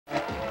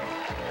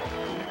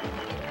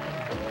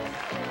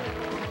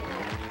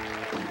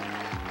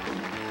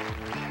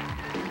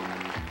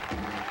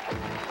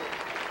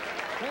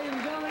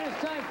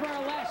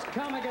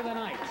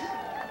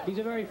He's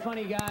a very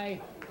funny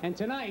guy, and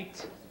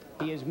tonight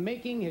he is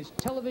making his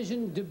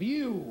television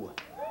debut.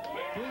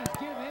 Please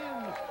give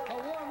him a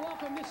warm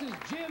welcome. This is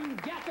Jim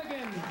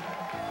Gaffigan.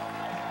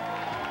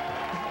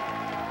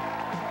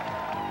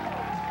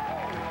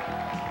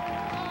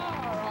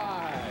 All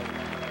right.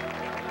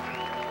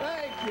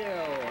 Thank you.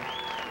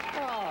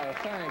 Oh,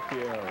 thank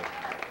you.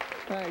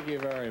 Thank you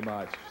very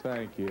much.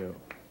 Thank you.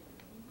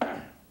 All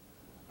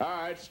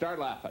right, start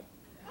laughing.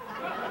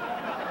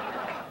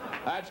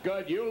 That's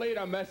good. You lead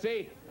 'em,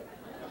 Missy.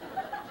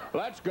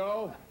 Let's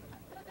go.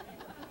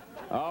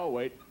 Oh,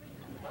 wait.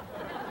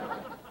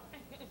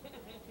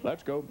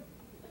 Let's go.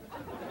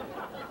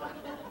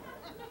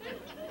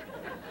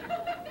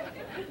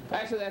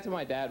 Actually, that's what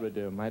my dad would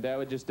do. My dad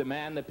would just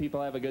demand that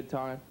people have a good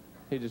time.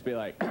 He'd just be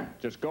like,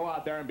 just go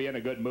out there and be in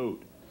a good mood.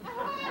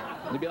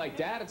 He'd be like,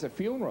 Dad, it's a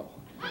funeral.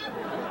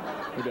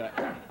 He'd be like,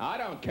 I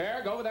don't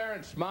care. Go over there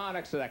and smile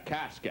next to the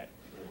casket.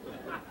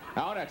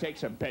 I want to take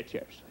some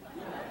pictures.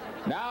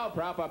 Now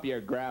prop up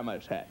your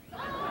grandma's head.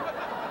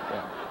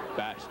 Yeah,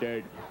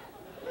 bastard.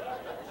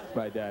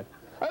 My dad.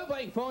 I've been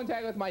playing phone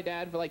tag with my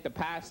dad for like the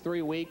past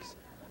 3 weeks.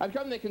 I've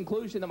come to the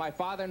conclusion that my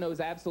father knows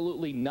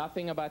absolutely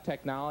nothing about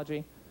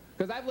technology.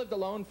 Because I've lived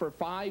alone for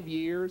 5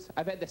 years.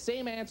 I've had the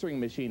same answering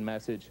machine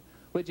message,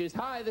 which is,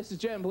 hi, this is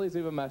Jim, please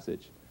leave a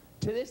message.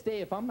 To this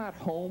day, if I'm not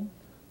home,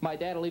 my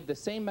dad will leave the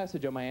same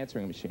message on my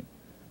answering machine.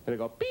 It'll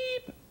go,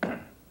 beep.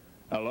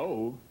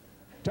 Hello?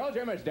 Tell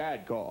Jim his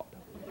dad called.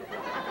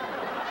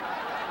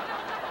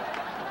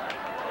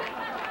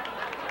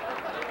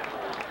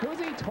 Who's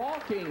he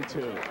talking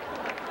to?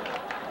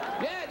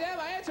 Yeah, Dad,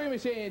 my answering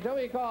machine. Tell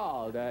me he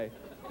called. I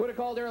would have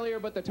called earlier,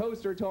 but the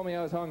toaster told me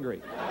I was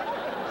hungry.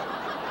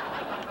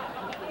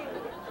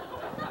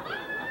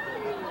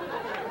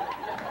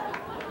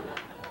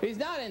 He's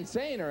not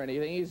insane or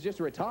anything. He's just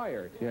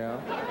retired, you know?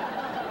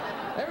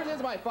 Ever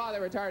since my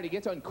father retired, he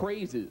gets on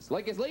crazes.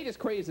 Like, his latest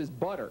craze is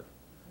butter.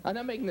 I'm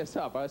not making this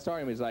up. I was talking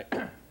to him. He's like,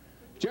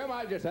 Jim,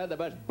 I've just had the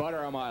best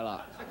butter of my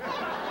life.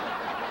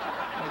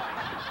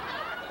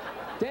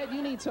 Dad,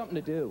 you need something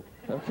to do,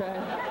 okay?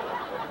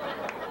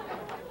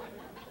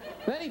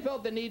 Then he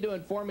felt the need to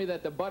inform me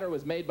that the butter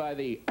was made by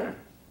the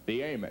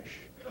Amish.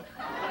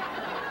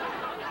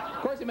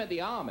 Of course he meant the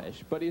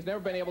Amish, but he's never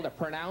been able to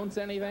pronounce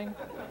anything.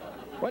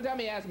 One time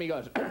he asked me, he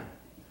goes,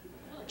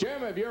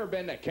 Jim, have you ever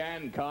been to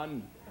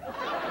Cancun?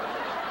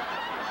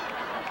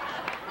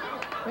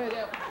 Hey,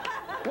 Dad,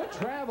 what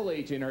travel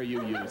agent are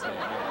you using?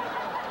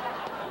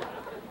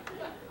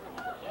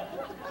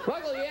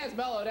 Luckily, he has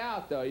mellowed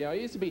out, though. You know, he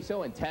used to be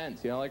so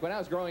intense. You know, like when I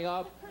was growing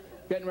up,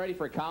 getting ready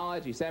for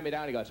college, he sat me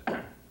down and he goes,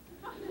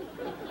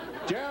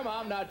 Jim,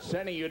 I'm not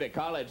sending you to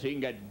college so you can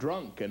get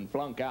drunk and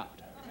flunk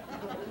out.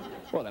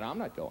 Well, then I'm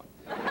not going.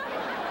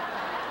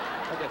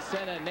 I could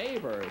send a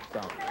neighbor or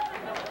something.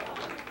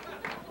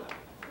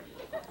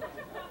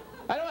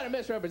 I don't want to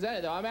misrepresent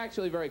it, though. I'm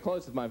actually very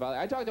close with my father.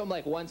 I talk to him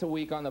like once a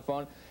week on the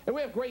phone, and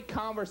we have great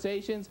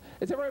conversations,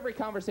 except for every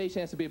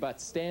conversation has to be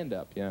about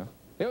stand-up, you know.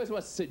 He always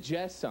wants to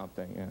suggest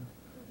something, you know.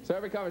 So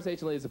every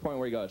conversation leads to the point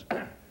where he goes,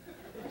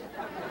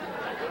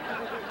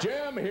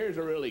 Jim, here's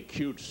a really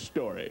cute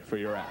story for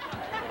your act.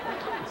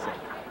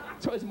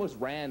 It's always the most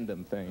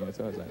random thing. It's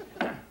always like,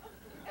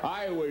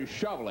 I was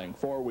shoveling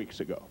 4 weeks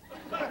ago.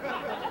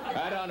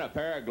 Had on a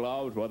pair of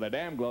gloves, well, the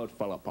damn gloves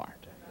fell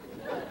apart.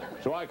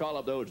 So I call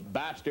up those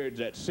bastards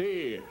at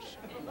Sears.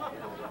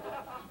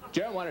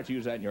 Jim, why don't you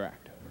use that in your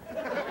act?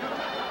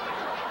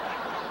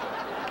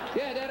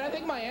 Yeah, Dad, I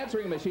think my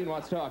answering machine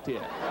wants to talk to you.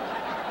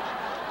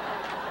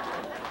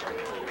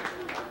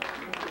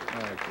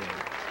 Okay.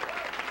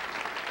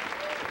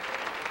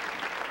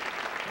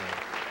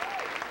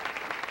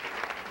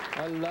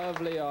 A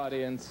lovely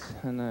audience,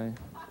 and I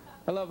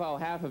love how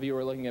half of you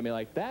are looking at me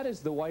like, that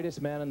is the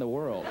whitest man in the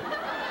world.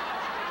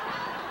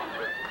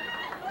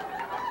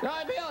 No,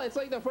 I feel it's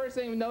like the first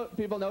thing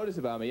people notice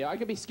about me. You know, I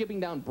could be skipping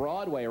down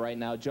Broadway right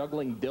now,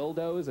 juggling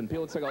dildos, and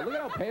people would say, oh, look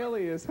at how pale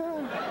he is.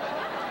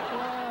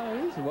 Wow,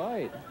 he's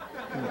white.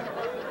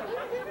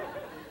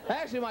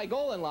 Actually, my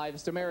goal in life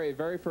is to marry a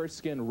very first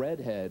skin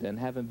redhead and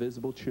have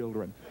invisible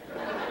children.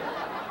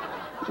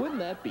 Wouldn't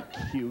that be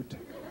cute?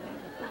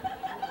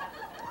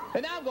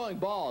 And now I'm going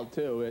bald,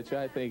 too, which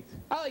I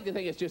like to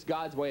think it's just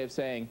God's way of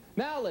saying,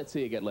 now let's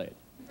see you get laid.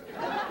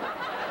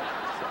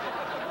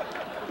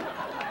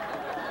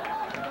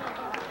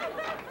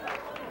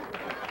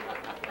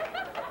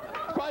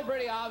 It's probably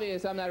pretty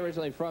obvious I'm not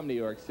originally from New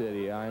York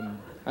City. I'm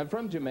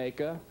from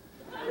Jamaica.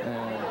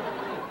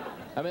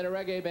 I'm in a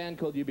reggae band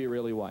called You Be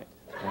Really White.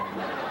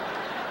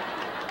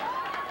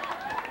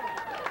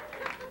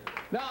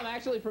 No, I'm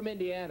actually from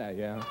Indiana,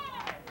 yeah.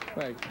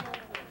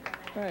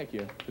 Thank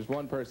you. There's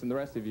one person. The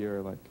rest of you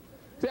are like...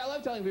 See, I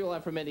love telling people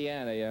I'm from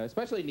Indiana, you know,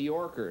 especially New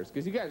Yorkers,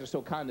 because you guys are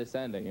so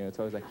condescending. You know, it's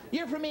always like,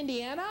 you're from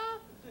Indiana?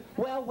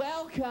 Well,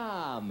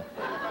 welcome.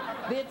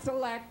 It's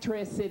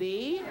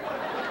electricity.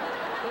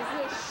 This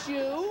is a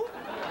shoe.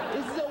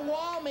 This is a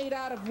wall made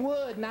out of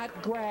wood, not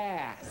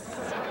grass.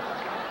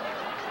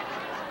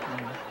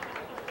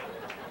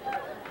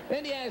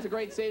 Indiana is a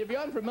great state. If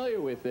you're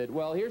unfamiliar with it,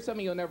 well, here's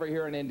something you'll never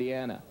hear in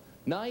Indiana.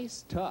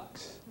 Nice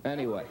tux.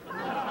 Anyway.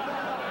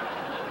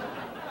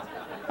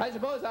 I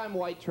suppose I'm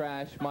white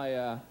trash.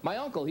 My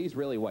uncle, he's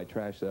really white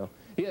trash, though.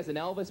 He has an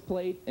Elvis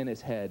plate in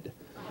his head.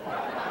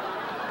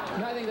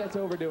 I think that's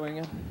overdoing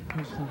it.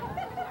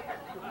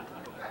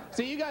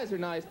 See, you guys are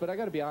nice, but I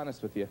gotta be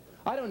honest with you.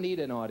 I don't need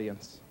an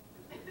audience.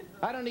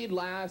 I don't need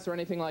laughs or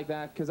anything like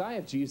that, because I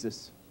have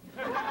Jesus.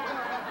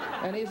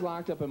 And he's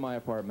locked up in my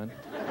apartment.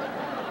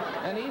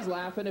 And he's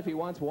laughing if he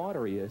wants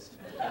water, he is.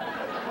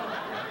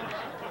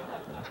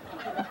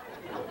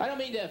 I don't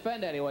mean to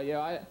offend anyone, you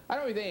know. I don't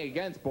have anything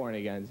against born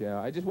agains, you know.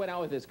 I just went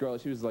out with this girl.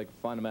 She was like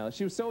fundamental.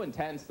 She was so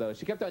intense, though.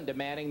 She kept on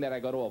demanding that I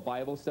go to a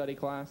Bible study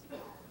class.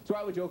 So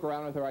I would joke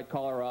around with her. I'd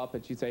call her up,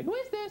 and she'd say, "Who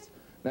is this?"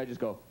 And I'd just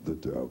go, "The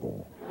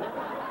devil."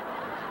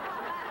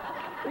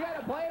 You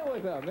gotta play it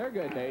with them. They're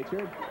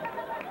good-natured.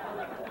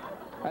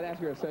 I'd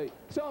ask her,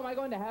 so am I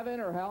going to heaven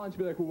or hell? And she'd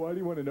be like, "Well, why do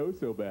you want to know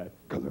so bad?"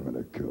 "'Cause I'm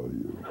gonna kill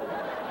you."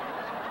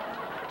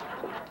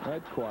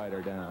 I'd quiet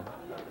her down.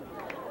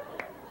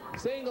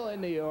 Single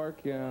in New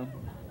York, you know.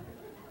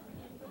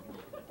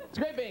 It's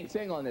great being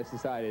single in this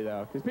society,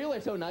 though, because people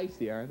are so nice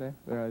to you, aren't they?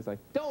 They're always like,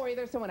 "Don't worry,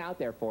 there's someone out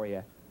there for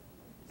you."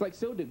 It's like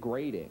so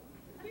degrading.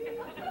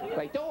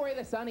 Like, "Don't worry,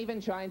 the sun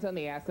even shines on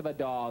the ass of a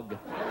dog."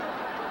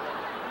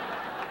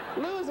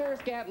 Losers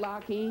get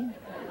lucky.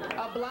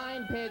 A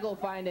blind pig will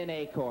find an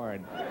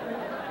acorn.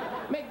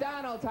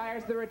 McDonald's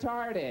hires the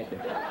retarded.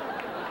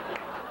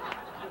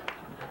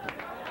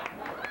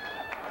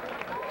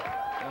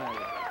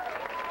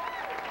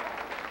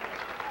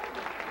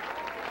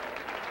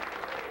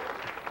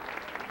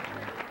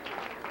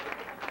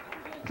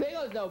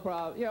 Single is no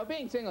problem. You know,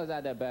 being single is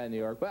not that bad in New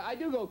York, but I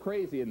do go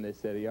crazy in this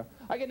city. You know?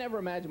 I could never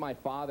imagine my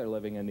father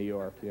living in New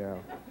York, you know.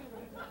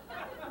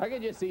 I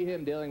could just see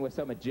him dealing with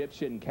some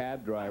Egyptian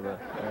cab driver.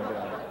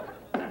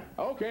 And,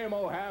 "Okay,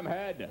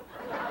 Mohammed.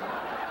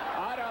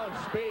 I don't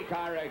speak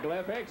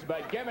hieroglyphics,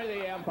 but give me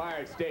the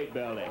Empire State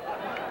Building.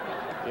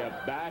 You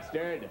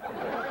bastard.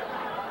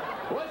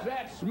 What's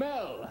that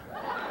smell?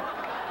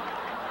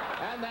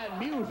 And that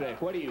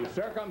music? What are you,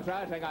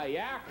 circumcising a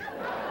yak?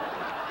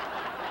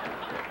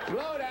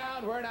 Slow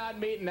down, we're not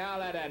meeting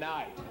Alan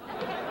tonight.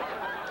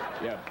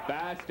 You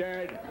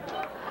bastard."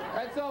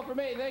 That's all for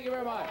me. Thank you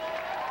very much.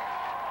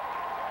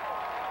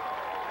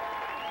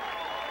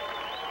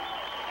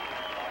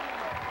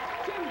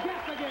 Jim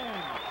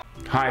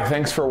Gaffigan. Hi,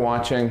 thanks for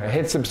watching.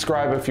 Hit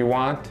subscribe if you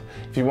want.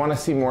 If you want to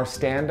see more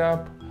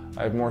stand-up,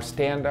 I have more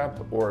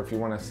stand-up, or if you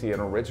want to see an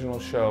original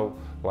show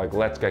like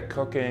Let's Get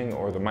Cooking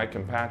or the Mike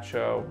and Pat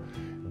Show,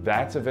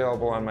 that's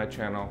available on my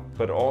channel.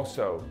 But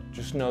also,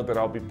 just know that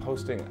I'll be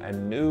posting a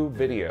new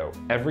video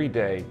every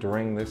day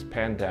during this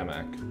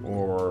pandemic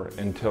or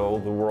until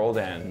the world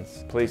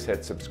ends. Please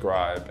hit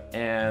subscribe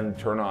and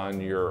turn on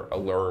your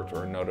alert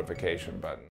or notification button.